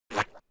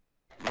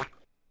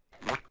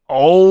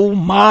Oh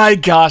my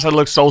gosh, that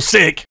looks so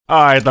sick. All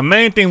right, the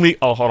main thing we,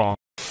 oh, hold on.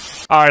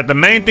 All right, the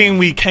main thing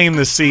we came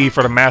to see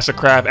for the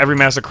Mastercraft, every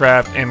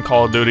Mastercraft in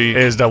Call of Duty,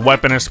 is the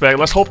weapon inspect.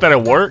 Let's hope that it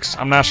works.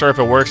 I'm not sure if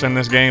it works in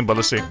this game, but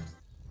let's see.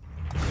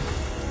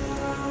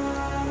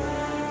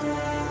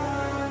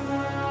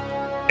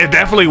 It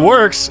definitely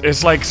works.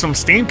 It's like some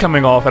steam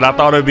coming off it. I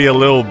thought it'd be a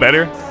little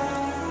better.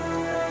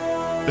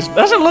 This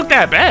doesn't look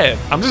that bad.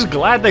 I'm just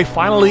glad they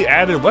finally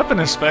added weapon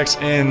inspects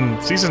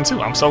in Season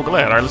 2. I'm so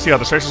glad. All right, let's see how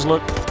the tracers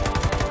look.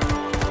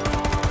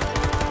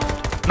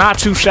 Not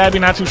too shabby,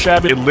 not too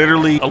shabby. It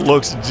literally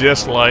looks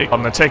just like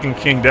on the Taken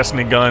King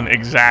Destiny gun,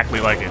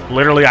 exactly like it.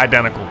 Literally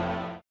identical.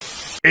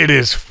 It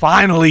is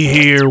finally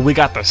here. We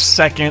got the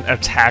second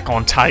Attack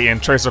on Titan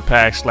Tracer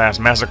Pack /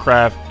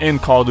 Mastercraft in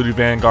Call of Duty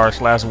Vanguard /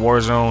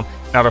 Warzone.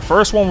 Now, the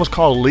first one was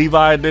called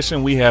Levi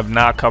Edition. We have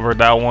not covered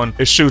that one.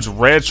 It shoots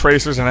red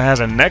tracers and it has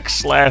a neck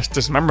 /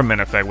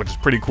 dismemberment effect, which is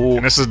pretty cool.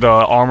 And this is the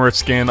armored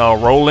skin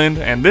Roland,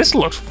 and this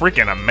looks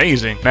freaking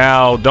amazing.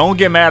 Now, don't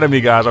get mad at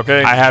me, guys,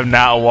 okay? I have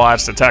not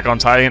watched Attack on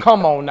Titan.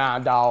 Come on now,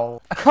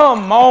 dog.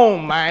 Come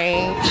on,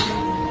 man.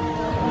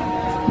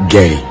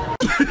 Gay.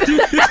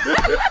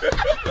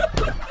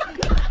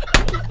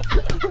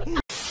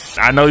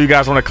 I know you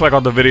guys want to click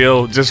on the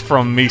video just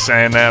from me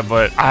saying that,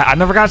 but I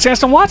never got a chance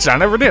to watch it. I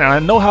never did. And I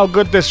know how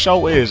good this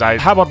show is.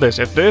 How about this?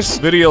 If this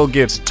video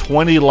gets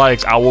 20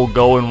 likes, I will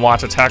go and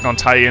watch Attack on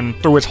Titan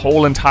through its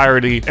whole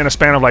entirety in a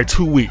span of like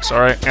 2 weeks,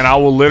 all right? And I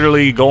will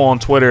literally go on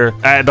Twitter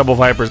at Double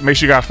Vipers. Make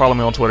sure you guys follow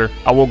me on Twitter.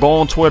 I will go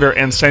on Twitter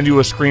and send you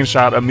a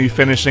screenshot of me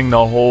finishing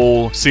the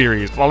whole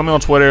series. Follow me on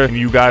Twitter and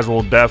you guys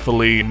will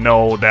definitely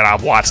know that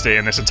I've watched it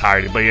in its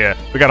entirety. But yeah,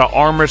 we got an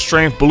armored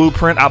strength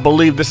blueprint. I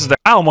believe this is the,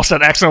 I almost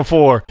said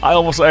XM4. I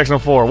almost said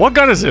XM4. What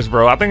gun is this,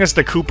 bro? I think it's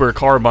the COOPER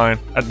carbine.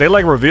 They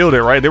like revealed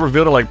it, right? They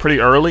revealed it like pretty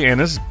early, and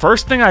this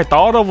first thing I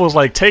thought of was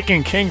like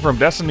Taken King from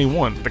Destiny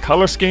 1. The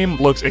color scheme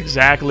looks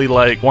exactly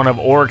like one of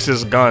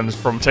Oryx's guns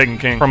from Taken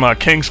King, from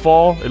King's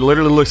Fall. It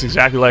literally looks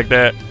exactly like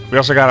that. We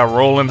also got a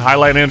Roland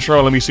highlight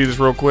intro. Let me see this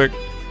real quick.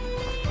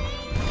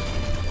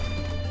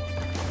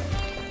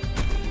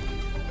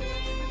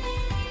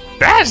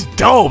 That's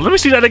dope. Let me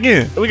see that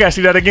again. We gotta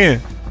see that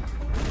again.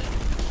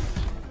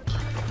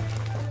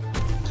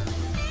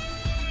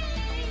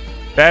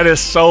 That is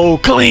so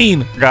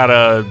clean. Got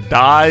a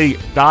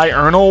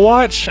diurnal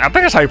watch. I think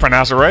that's how you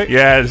pronounce it, right?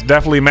 Yeah, it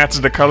definitely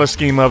matches the color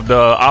scheme of the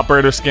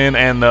operator skin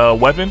and the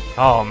weapon.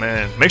 Oh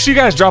man, make sure you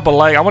guys drop a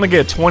like. I want to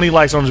get 20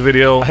 likes on this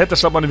video. Hit the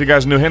sub button if you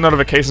guys new. Hit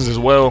notifications as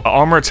well.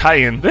 Armored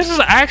Titan. This is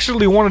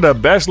actually one of the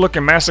best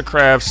looking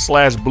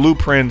Mastercrafts /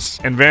 blueprints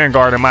in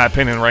Vanguard, in my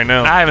opinion, right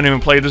now. I haven't even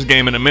played this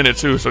game in a minute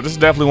too, so this is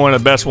definitely one of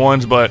the best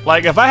ones. But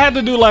like, if I had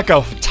to do like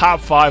a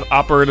top 5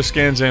 operator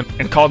skins in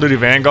Call of Duty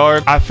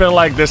Vanguard, I feel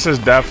like this is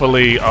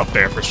definitely up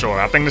there for sure.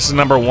 I think this is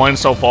 #1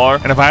 so far.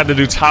 And if I had to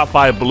do top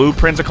 5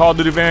 blueprints of Call of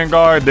Duty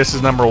Vanguard, this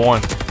is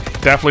 #1.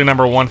 Definitely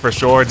 #1 for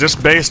sure.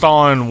 Just based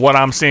on what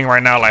I'm seeing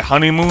right now, like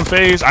honeymoon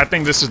phase, I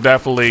think this is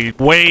definitely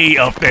way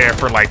up there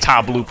for like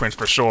top blueprints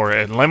for sure.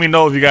 And let me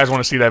know if you guys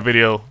want to see that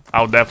video.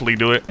 I'll definitely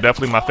do it.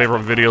 Definitely my favorite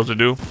video to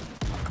do.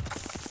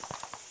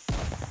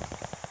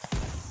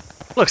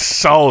 Looks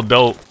so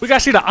dope. We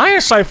gotta see the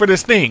iron sight for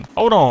this thing.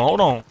 Hold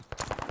on.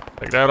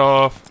 Take that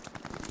off.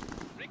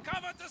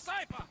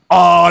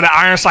 Oh, the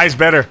iron sight's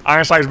better.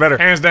 Iron sight's better.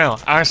 Hands down.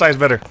 Iron sight's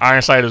better.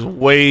 Iron sight is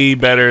way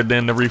better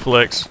than the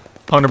reflex.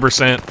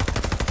 100%.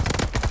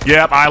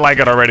 Yep, I like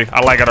it already.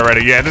 I like it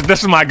already. Yeah,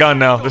 this is my gun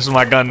now. This is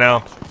my gun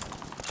now.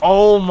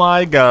 Oh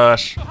my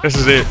gosh. This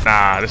is it.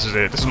 Nah, this is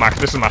it. This is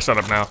my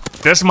setup now.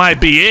 This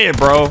might be it,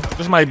 bro.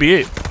 This might be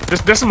it.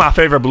 This is my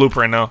favorite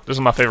blueprint now. This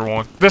is my favorite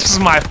one. This is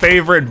my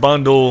favorite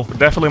bundle.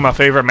 Definitely my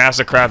favorite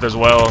Mastercraft as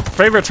well.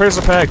 Favorite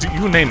tracer pack.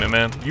 You name it,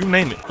 man. You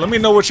name it. Let me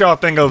know what y'all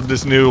think of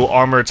this new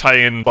Armored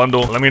Titan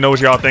bundle. Let me know what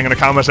y'all think in the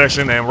comment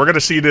section. And we're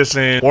gonna see this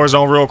in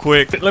Warzone real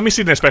quick. Let me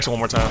see the inspection one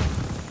more time.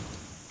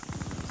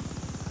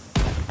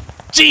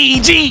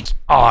 GG.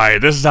 All right,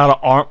 this is how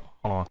the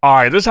Hold on. All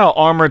right, this is how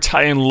Armored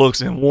Titan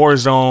looks in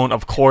Warzone.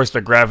 Of course,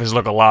 the graphics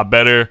look a lot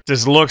better.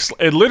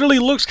 It literally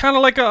looks kind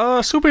of like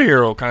a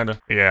superhero, kind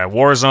of. Yeah,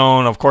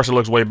 Warzone, of course, it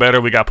looks way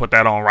better. We got to put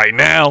that on right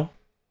now.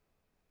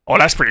 Oh,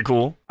 that's pretty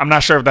cool. I'm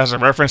not sure if that's a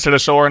reference to the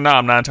show or not.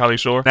 I'm not entirely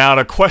sure. Now,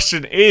 the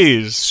question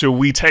is, should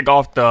we take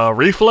off the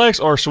reflex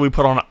or should we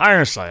put on an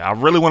iron sight? I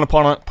really want to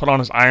put on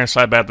this iron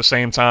sight, but at the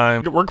same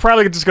time, we're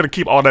probably just going to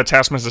keep all the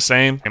attachments the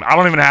same. And I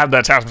don't even have the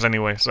attachments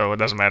anyway, so it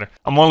doesn't matter.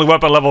 I'm only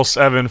weapon level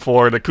 7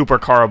 for the COOPER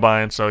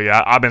carbine, so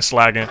yeah, I've been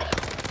slagging.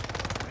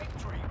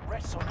 Victory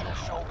rests on your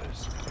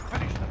shoulders.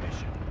 Finish the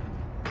mission.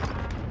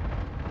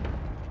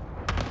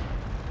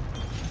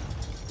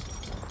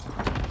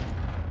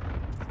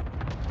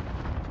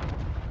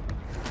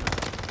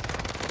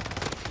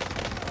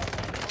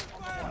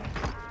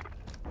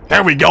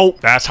 There we go.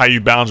 That's how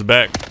you bounce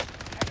back.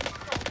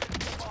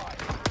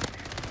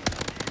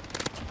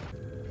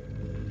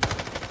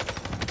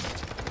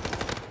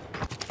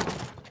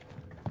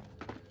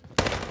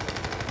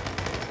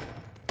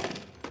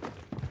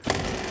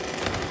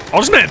 Oh,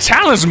 this man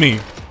challenged me.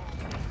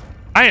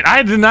 I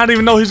I did not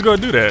even know he's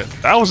gonna do that.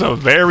 That was a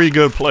very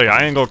good play.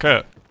 I ain't gonna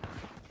cap.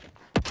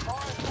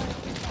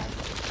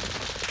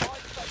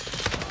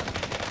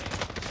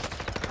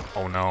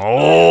 Oh no.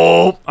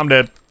 Oh, I'm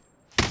dead.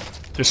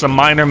 Just a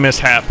minor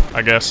mishap,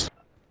 I guess.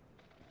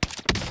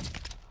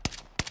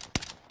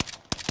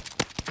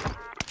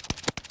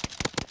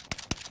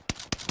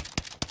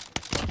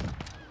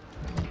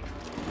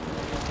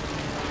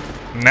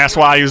 And that's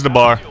why I use the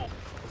bar.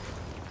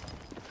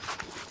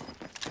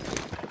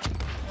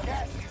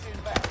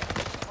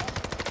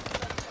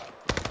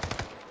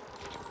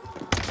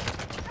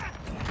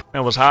 I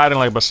was hiding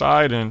like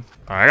beside and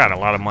I got a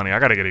lot of money. I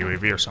gotta get a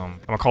UAV or something.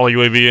 I'm gonna call a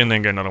UAV and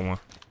then get another one.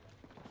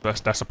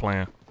 That's the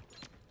plan.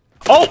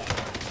 Oh!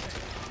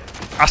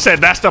 I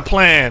said that's the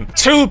plan.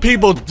 2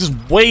 people just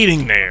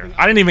waiting there.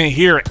 I didn't even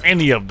hear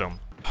any of them.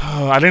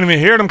 I didn't even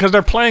hear them because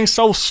they're playing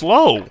so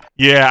slow.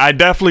 Yeah, I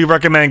definitely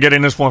recommend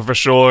getting this one for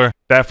sure.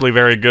 Definitely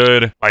very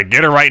good. Like,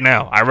 get it right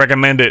now. I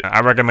recommend it.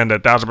 I recommend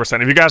it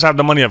 1000%. If you guys have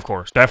the money, of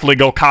course. Definitely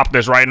go cop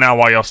this right now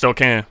while y'all still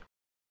can.